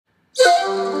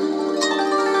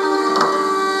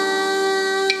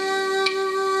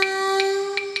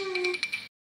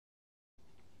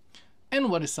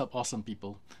what is up, awesome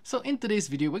people? So in today's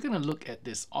video, we're going to look at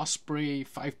this Osprey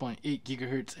 5.8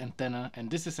 GHz antenna,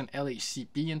 and this is an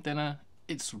LHCP antenna.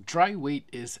 Its dry weight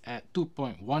is at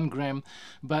 2.1 gram,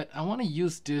 but I want to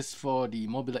use this for the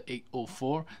Mobile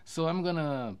 804, so I'm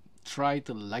gonna try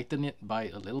to lighten it by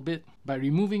a little bit by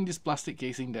removing this plastic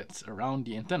casing that's around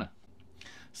the antenna.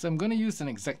 So I'm gonna use an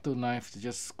X-Acto knife to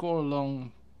just score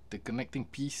along the connecting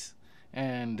piece,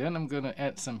 and then I'm gonna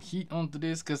add some heat onto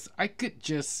this, because I could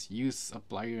just use a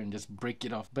plier and just break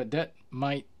it off, but that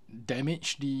might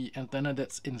damage the antenna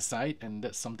that's inside, and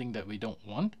that's something that we don't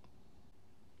want.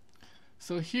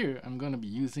 So here I'm going to be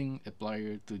using a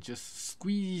plier to just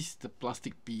squeeze the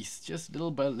plastic piece just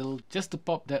little by little, just to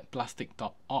pop that plastic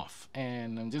top off.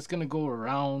 And I'm just going to go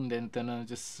around the antenna,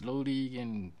 just slowly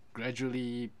and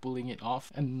gradually pulling it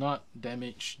off and not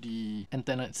damage the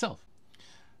antenna itself.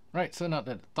 Right, so now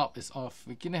that the top is off,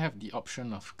 we can have the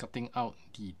option of cutting out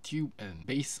the tube and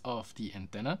base of the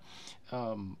antenna.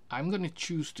 I'm going to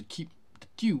choose to keep the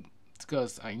tube,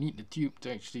 because I need the tube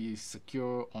to actually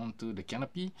secure onto the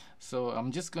canopy. So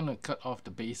I'm just gonna cut off the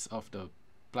base of the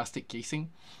plastic casing,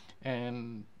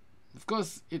 and of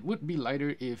course it would be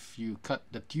lighter if you cut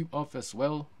the tube off as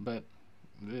well, but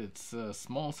it's a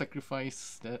small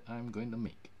sacrifice that I'm going to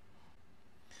make.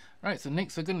 Alright, so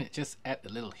next we're gonna just add a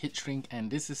little heat shrink,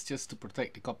 and this is just to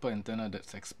protect the copper antenna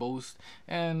that's exposed,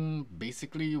 and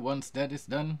basically once that is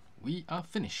done, we are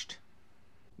finished.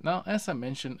 Now, as I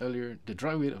mentioned earlier, the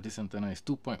dry weight of this antenna is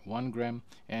 2.1 gram,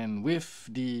 and with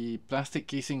the plastic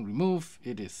casing removed,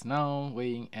 it is now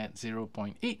weighing at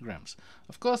 0.8 grams.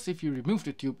 Of course, if you remove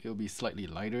the tube, it will be slightly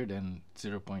lighter than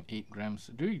 0.8 grams.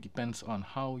 It really depends on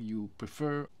how you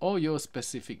prefer or your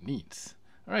specific needs.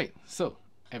 Alright, so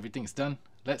everything's done.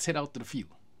 Let's head out to the field.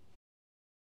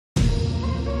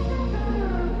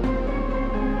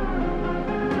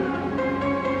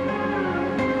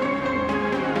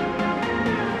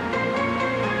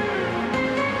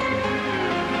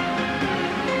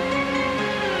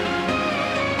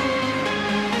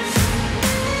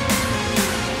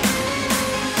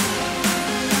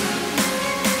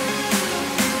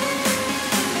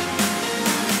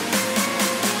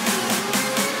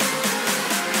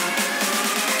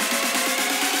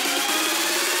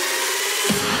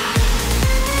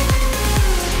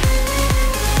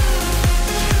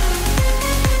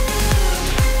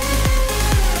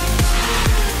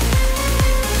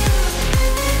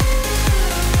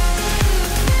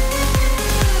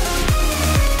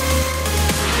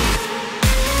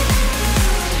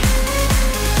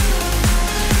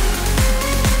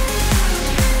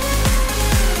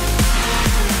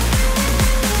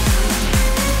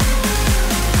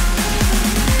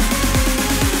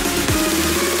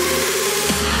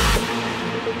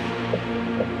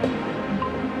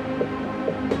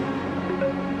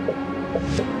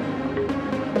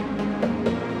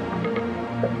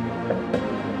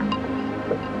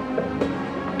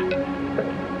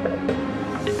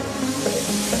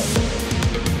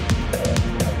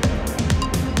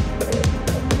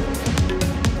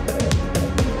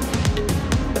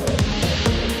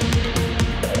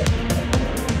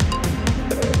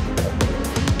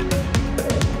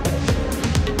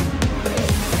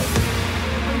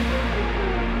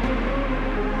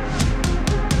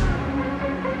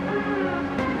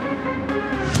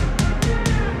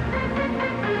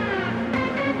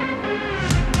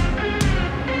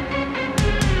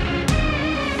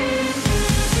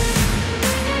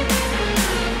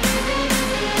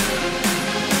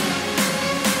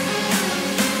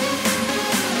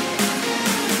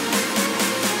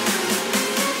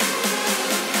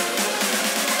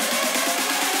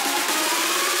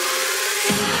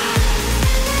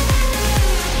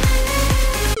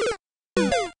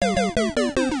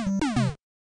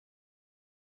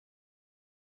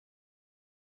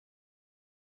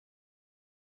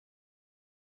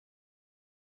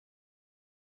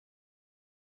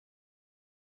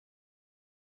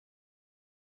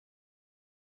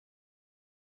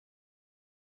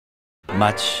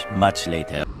 Much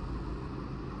later.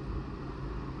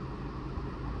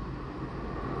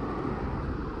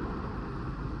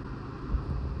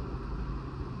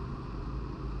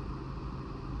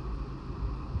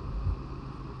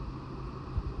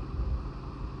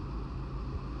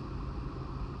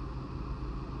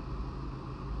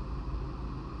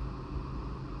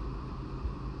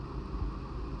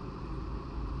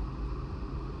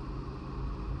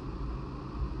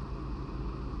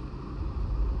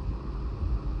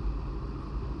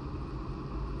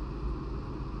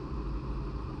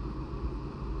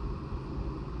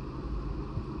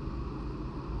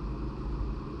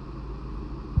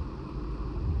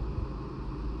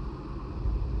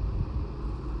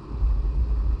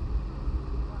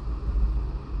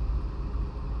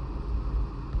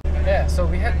 Yeah, so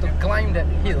we had to climb that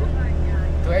hill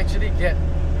to actually get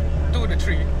to the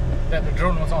tree that the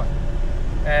drone was on.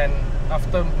 And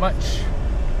after much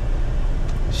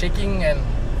shaking and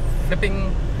flipping,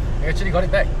 we actually got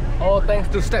it back. All thanks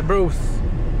to Step Bros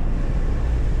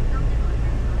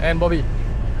and Bobby.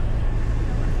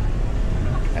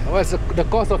 What's the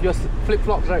cost of your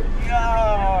flip-flops, right?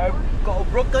 Yeah, I got a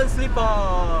broken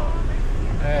slipper.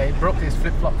 He broke his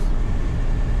flip-flops.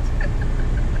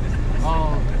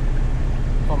 All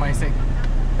for my sake.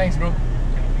 Thanks, bro.